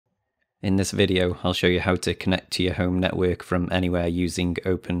In this video, I'll show you how to connect to your home network from anywhere using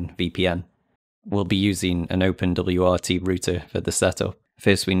OpenVPN. We'll be using an OpenWRT router for the setup.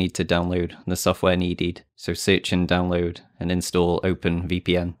 First, we need to download the software needed, so search and download and install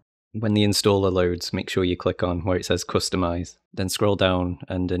OpenVPN. When the installer loads, make sure you click on where it says Customize, then scroll down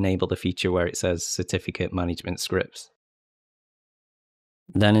and enable the feature where it says Certificate Management Scripts.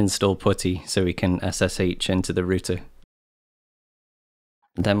 Then install PuTTY so we can SSH into the router.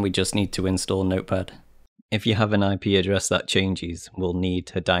 Then we just need to install Notepad. If you have an IP address that changes, we'll need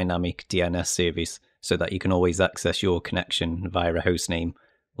a Dynamic DNS service so that you can always access your connection via a hostname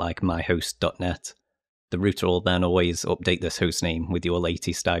like myhost.net. The router will then always update this hostname with your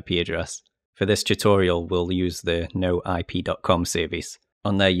latest IP address. For this tutorial, we'll use the noip.com service.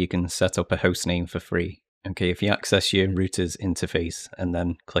 On there you can set up a hostname for free. Okay, if you access your router's interface and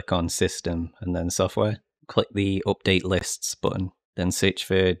then click on System and then Software, click the Update Lists button. Then search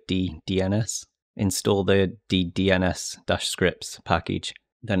for DDNS. Install the DDNS-scripts package.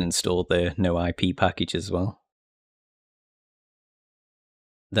 Then install the NoIP package as well.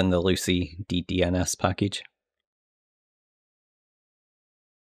 Then the Lucy DDNS package.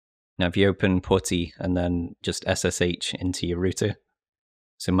 Now if you open PuTTY and then just SSH into your router.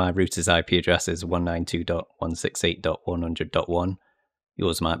 So my router's IP address is 192.168.100.1.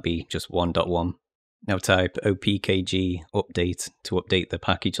 Yours might be just 1.1. Now type opkg update to update the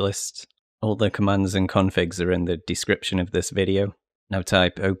package list. All the commands and configs are in the description of this video. Now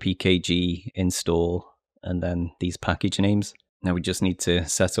type opkg install and then these package names. Now we just need to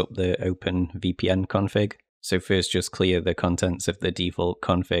set up the OpenVPN config. So first just clear the contents of the default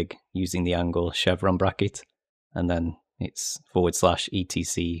config using the angle chevron bracket. And then it's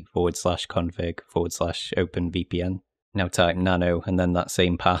 /etc/config/OpenVPN. Now type nano and then that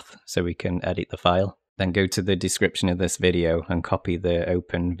same path so we can edit the file. Then go to the description of this video and copy the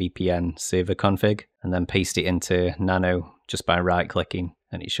OpenVPN server config and then paste it into nano just by right clicking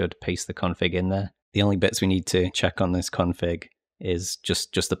and it should paste the config in there. The only bits we need to check on this config is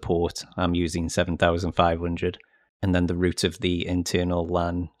just the port. I'm using 7500 and then the root of the internal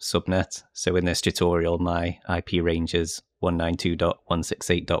LAN subnet. So in this tutorial my IP range is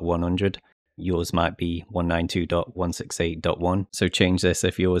 192.168.100. Yours might be 192.168.1, so change this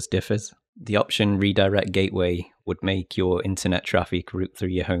if yours differs. The option Redirect Gateway would make your internet traffic route through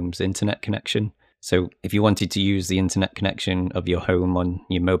your home's internet connection. So if you wanted to use the internet connection of your home on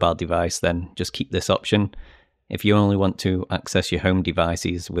your mobile device, then just keep this option. If you only want to access your home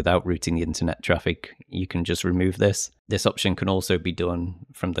devices without routing the internet traffic, you can just remove this. This option can also be done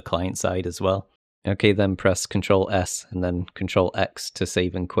from the client side as well. Okay, then press Ctrl S and then Ctrl X to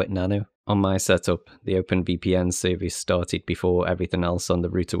save and quit Nano. On my setup, the OpenVPN service started before everything else on the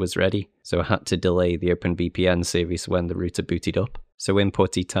router was ready, so I had to delay the OpenVPN service when the router booted up. So in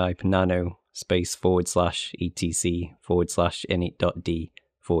PuTTY type nano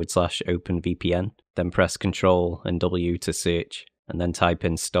 /etc/init.d/openvpn, then press Ctrl and W to search, and then type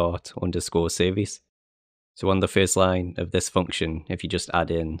in start_service. So on the first line of this function, if you just add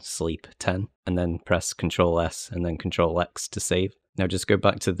in sleep 10 and then press Ctrl S and then Ctrl X to save. Now just go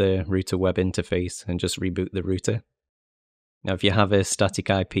back to the router web interface and just reboot the router. Now if you have a static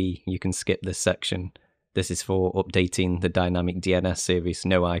IP, you can skip this section. This is for updating the Dynamic DNS service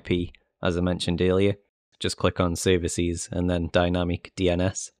NoIP, as I mentioned earlier. Just click on Services and then Dynamic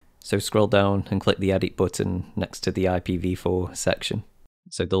DNS. So scroll down and click the Edit button next to the IPv4 section.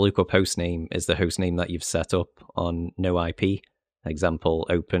 So the lookup hostname is the hostname that you've set up on NoIP, example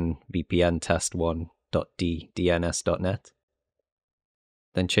openvpntest1.ddns.net.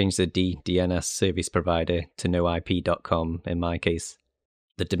 Then change the DDNS service provider to noip.com in my case.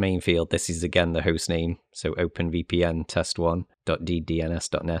 The domain field, this is again the hostname, so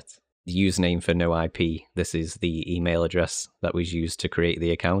openvpntest1.ddns.net. The username for NoIP, this is the email address that was used to create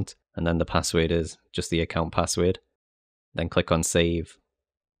the account, and then the password is just the account password. Then click on Save.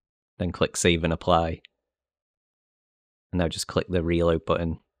 Then click Save and Apply. And now just click the Reload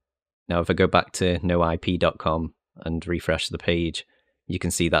button. Now if I go back to noip.com and refresh the page, you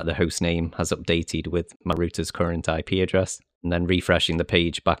can see that the hostname has updated with my router's current IP address. And then refreshing the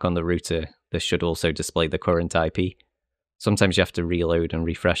page back on the router, this should also display the current IP. Sometimes you have to reload and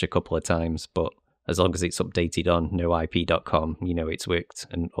refresh a couple of times, but as long as it's updated on noip.com, you know it's worked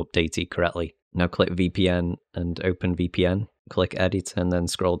and updated correctly. Now click VPN and OpenVPN, click Edit and then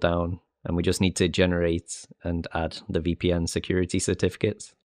scroll down, and we just need to generate and add the VPN security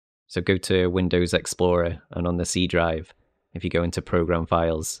certificates. So go to Windows Explorer and on the C drive, if you go into Program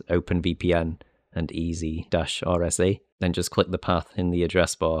Files, OpenVPN and easy-RSA, then just click the path in the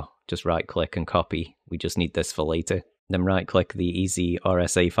address bar, just right click and copy. We just need this for later. Then right click the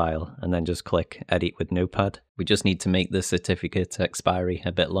EasyRSA file and then just click Edit with Notepad. We just need to make the certificate expiry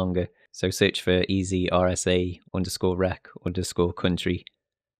a bit longer. So search for EasyRSA_rec_country.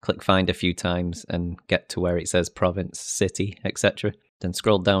 Click Find a few times and get to where it says province, city, etc. Then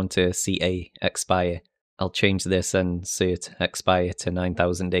scroll down to CA expire. I'll change this and cert expire to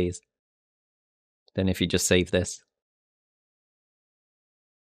 9,000 days. Then if you just save this.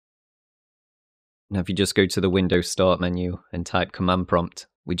 Now if you just go to the Windows Start menu and type command prompt,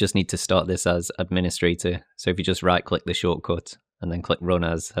 we just need to start this as administrator. So if you just right click the shortcut and then click run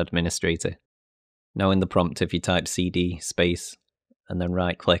as administrator. Now in the prompt if you type cd space and then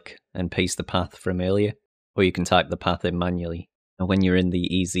right click and paste the path from earlier, or you can type the path in manually. And when you're in the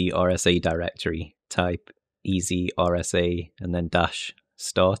EasyRSA directory, type EasyRSA and then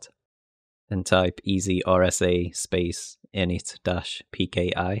 -start. Then type EasyRSA space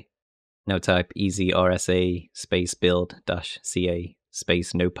init-pki. Now type EasyRSA space build-ca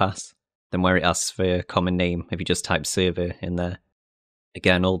space nopass. Then where it asks for common name, if you just type server in there.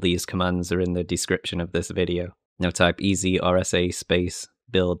 Again, all these commands are in the description of this video. Now type EasyRSA space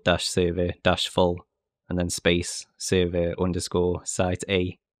build-server-full and then space server_site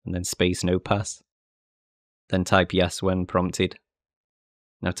A and then space nopass. Then type yes when prompted.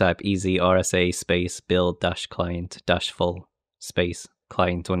 Now type EasyRSA space build-client-full space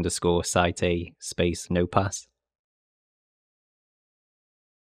client_site A space nopass.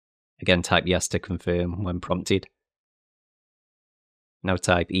 Again, type yes to confirm when prompted. Now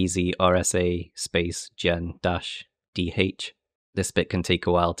type EasyRSA space gen-dh. This bit can take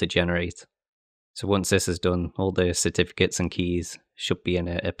a while to generate. So once this is done, all the certificates and keys should be in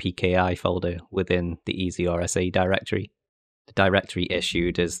a PKI folder within the EasyRSA directory. The directory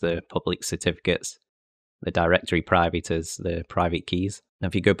issued is the public certificates. The directory private is the private keys. Now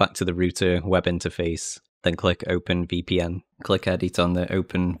if you go back to the router web interface, then click OpenVPN. Click Edit on the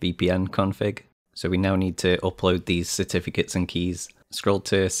OpenVPN config. So we now need to upload these certificates and keys. Scroll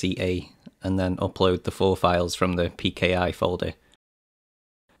to CA and then upload the 4 files from the PKI folder.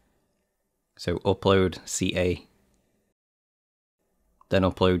 So upload CA, then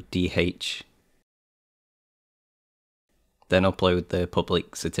upload DH, then upload the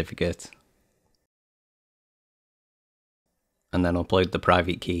public certificate, and then upload the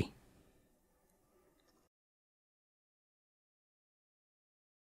private key.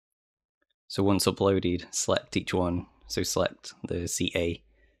 So once uploaded, select each one. So select the CA,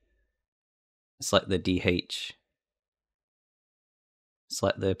 select the DH,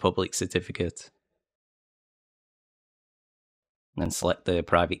 select the public certificate, and then select the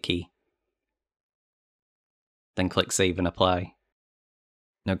private key. Then click Save and Apply.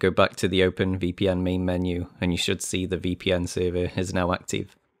 Now go back to the OpenVPN main menu and you should see the VPN server is now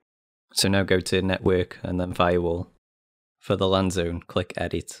active. So now go to Network and then Firewall. For the LAN zone, click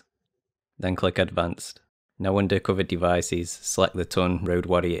Edit, then click Advanced. Now under Covered Devices, select the TUN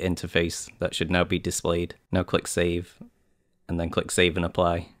Roadwarrior interface that should now be displayed. Now click Save, and then click Save and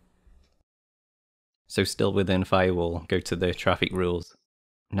Apply. So still within Firewall, go to the traffic rules.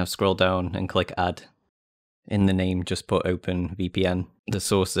 Now scroll down and click Add. In the name, just put OpenVPN. The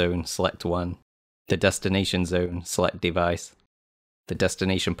source zone, select WAN. The destination zone, select device. The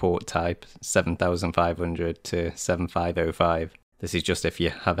destination port type, 7500 to 7505. This is just if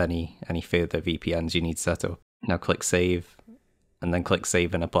you have any further VPNs you need set up. Now click Save, and then click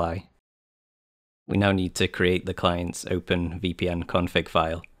Save and Apply. We now need to create the client's OpenVPN config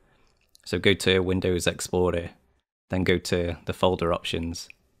file. So go to Windows Explorer, then go to the folder options.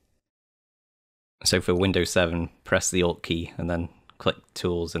 So for Windows 7, press the Alt key and then click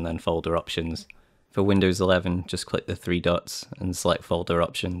Tools and then Folder Options. For Windows 11, just click the 3 dots and select Folder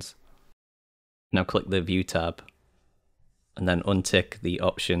Options. Now click the View tab, and then untick the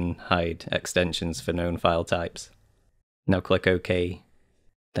option Hide Extensions for Known File Types. Now click OK,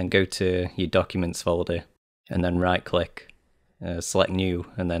 then go to your Documents folder, and then right click, select New,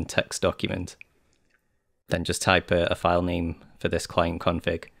 and then Text Document. Then just type a file name for this client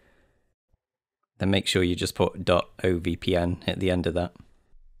config. Then make sure you just put .ovpn at the end of that.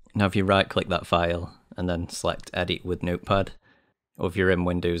 Now if you right click that file, and then select Edit with Notepad, or if you're in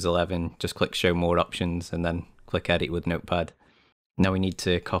Windows 11, just click Show More Options, and then click Edit with Notepad. Now we need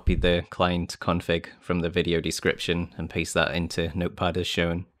to copy the client config from the video description and paste that into Notepad as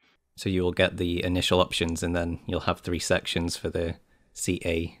shown. So you'll get the initial options and then you'll have 3 sections for the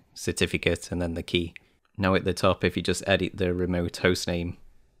CA, certificate, and then the key. Now at the top, if you just edit the remote hostname,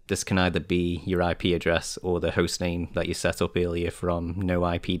 this can either be your IP address or the hostname that you set up earlier from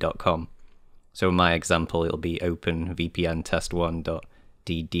noip.com. So in my example, it'll be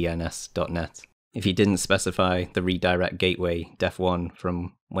openvpntest1.ddns.net. If you didn't specify the redirect gateway def1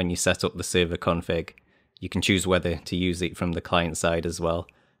 from when you set up the server config, you can choose whether to use it from the client side as well.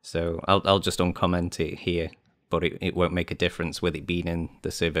 So I'll just uncomment it here, but it won't make a difference with it being in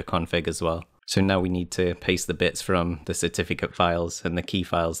the server config as well. So now we need to paste the bits from the certificate files and the key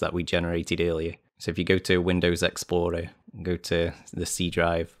files that we generated earlier. So if you go to Windows Explorer, go to the C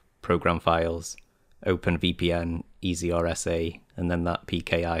drive, Program Files, OpenVPN, EasyRSA, and then that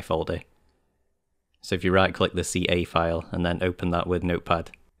PKI folder. So if you right click the CA file and then open that with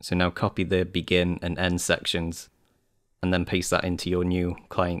Notepad. So now copy the begin and end sections and then paste that into your new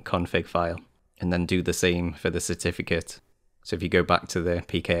client config file. And then do the same for the certificate. So if you go back to the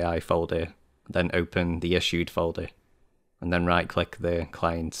PKI folder, then open the issued folder, and then right click the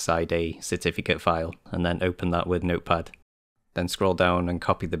client side A certificate file and then open that with Notepad. Then scroll down and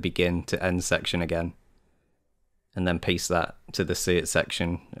copy the begin to end section again, and then paste that to the cert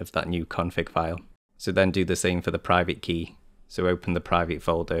section of that new config file. So then do the same for the private key. So open the private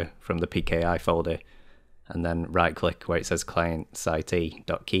folder from the PKI folder, and then right click where it says client site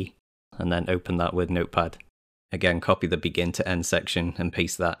A.key, and then open that with Notepad. Again, copy the begin to end section and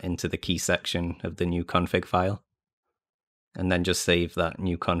paste that into the key section of the new config file. And then just save that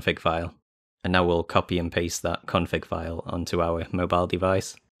new config file. And now we'll copy and paste that config file onto our mobile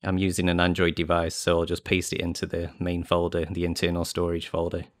device. I'm using an Android device, so I'll just paste it into the main folder, the internal storage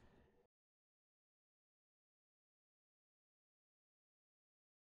folder.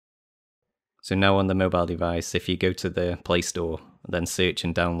 So now on the mobile device, if you go to the Play Store, then search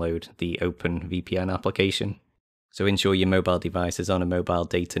and download the OpenVPN application. So ensure your mobile device is on a mobile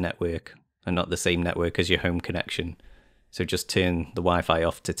data network and not the same network as your home connection. So just turn the Wi-Fi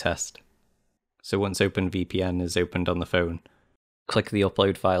off to test. So once OpenVPN is opened on the phone, click the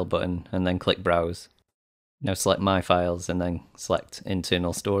Upload File button and then click Browse. Now select My Files and then select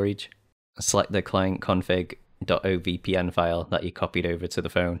Internal Storage. Select the client config.ovpn file that you copied over to the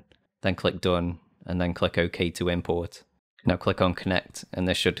phone. Then click Done, and then click OK to import. Now click on Connect, and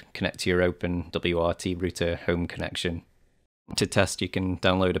this should connect to your OpenWRT router home connection. To test, you can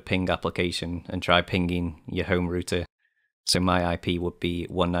download a ping application and try pinging your home router. So my IP would be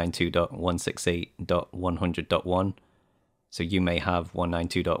 192.168.100.1. So you may have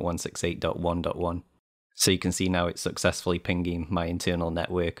 192.168.1.1. So you can see now it's successfully pinging my internal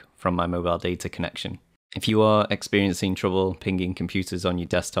network from my mobile data connection. If you are experiencing trouble pinging computers on your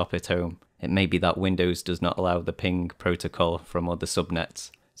desktop at home, it may be that Windows does not allow the ping protocol from other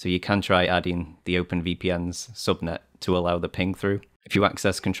subnets. So you can try adding the OpenVPN's subnet to allow the ping through. If you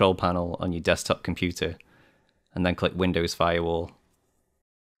access Control Panel on your desktop computer, and then click Windows Firewall,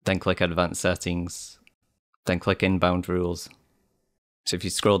 then click Advanced Settings, then click Inbound Rules. So if you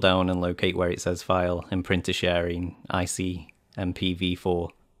scroll down and locate where it says File and Printer Sharing ICMPv4,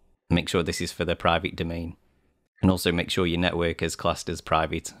 make sure this is for the private domain. And also make sure your network is classed as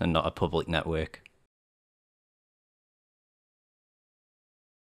private and not a public network.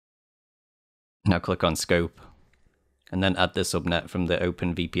 Now click on Scope, and then add the subnet from the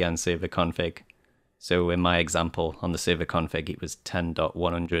OpenVPN server config. So in my example, on the server config, it was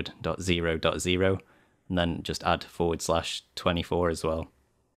 10.100.0.0, and then just add /24 as well.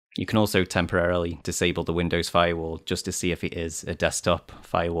 You can also temporarily disable the Windows firewall just to see if it is a desktop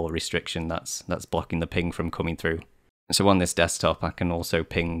firewall restriction that's blocking the ping from coming through. So on this desktop, I can also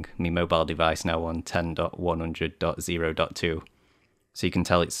ping my mobile device now on 10.100.0.2. So you can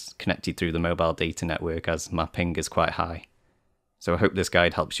tell it's connected through the mobile data network as my ping is quite high. So I hope this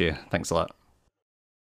guide helps you. Thanks a lot.